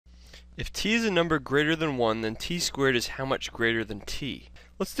If t is a number greater than 1, then t squared is how much greater than t?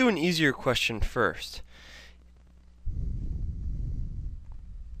 Let's do an easier question first.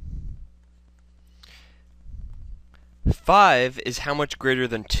 Five is how much greater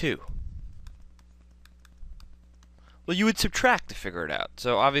than 2? Well, you would subtract to figure it out,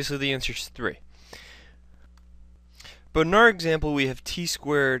 so obviously the answer is 3. But in our example, we have t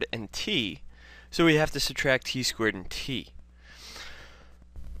squared and t, so we have to subtract t squared and t.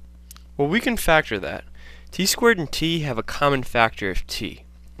 Well, we can factor that. T squared and t have a common factor of t.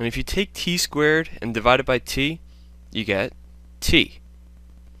 And if you take t squared and divide it by t, you get t.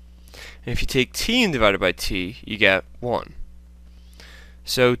 And if you take t and divide it by t, you get 1.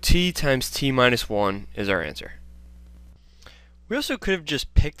 So t times t minus 1 is our answer. We also could have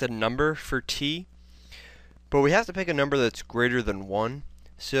just picked a number for t, but we have to pick a number that's greater than 1.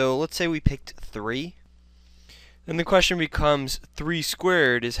 So let's say we picked 3. Then the question becomes 3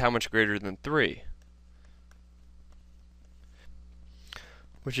 squared is how much greater than 3?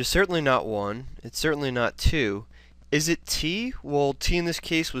 Which is certainly not 1. It's certainly not 2. Is it t? Well, t in this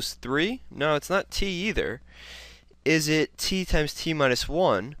case was 3. No, it's not t either. Is it t times t minus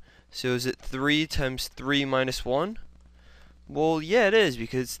 1? So is it 3 times 3 minus 1? Well, yeah, it is,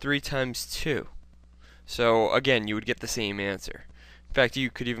 because it's 3 times 2. So, again, you would get the same answer. In fact, you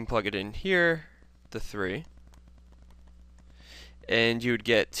could even plug it in here, the 3. And you would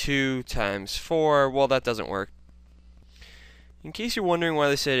get 2 times 4. Well, that doesn't work. In case you're wondering why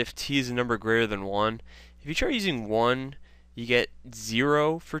they said if t is a number greater than 1, if you try using 1, you get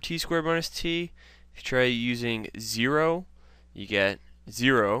 0 for t squared minus t. If you try using 0, you get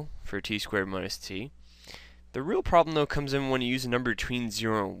 0 for t squared minus t. The real problem, though, comes in when you use a number between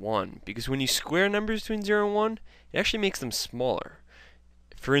 0 and 1, because when you square numbers between 0 and 1, it actually makes them smaller.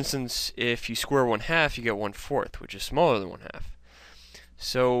 For instance, if you square 1/2, you get 1/4, which is smaller than 1/2.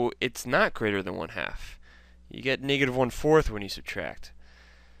 So it's not greater than 1/2. You get negative 1/4 when you subtract.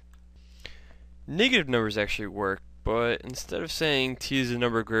 Negative numbers actually work, but instead of saying t is a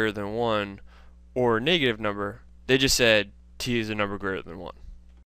number greater than 1 or a negative number, they just said t is a number greater than 1.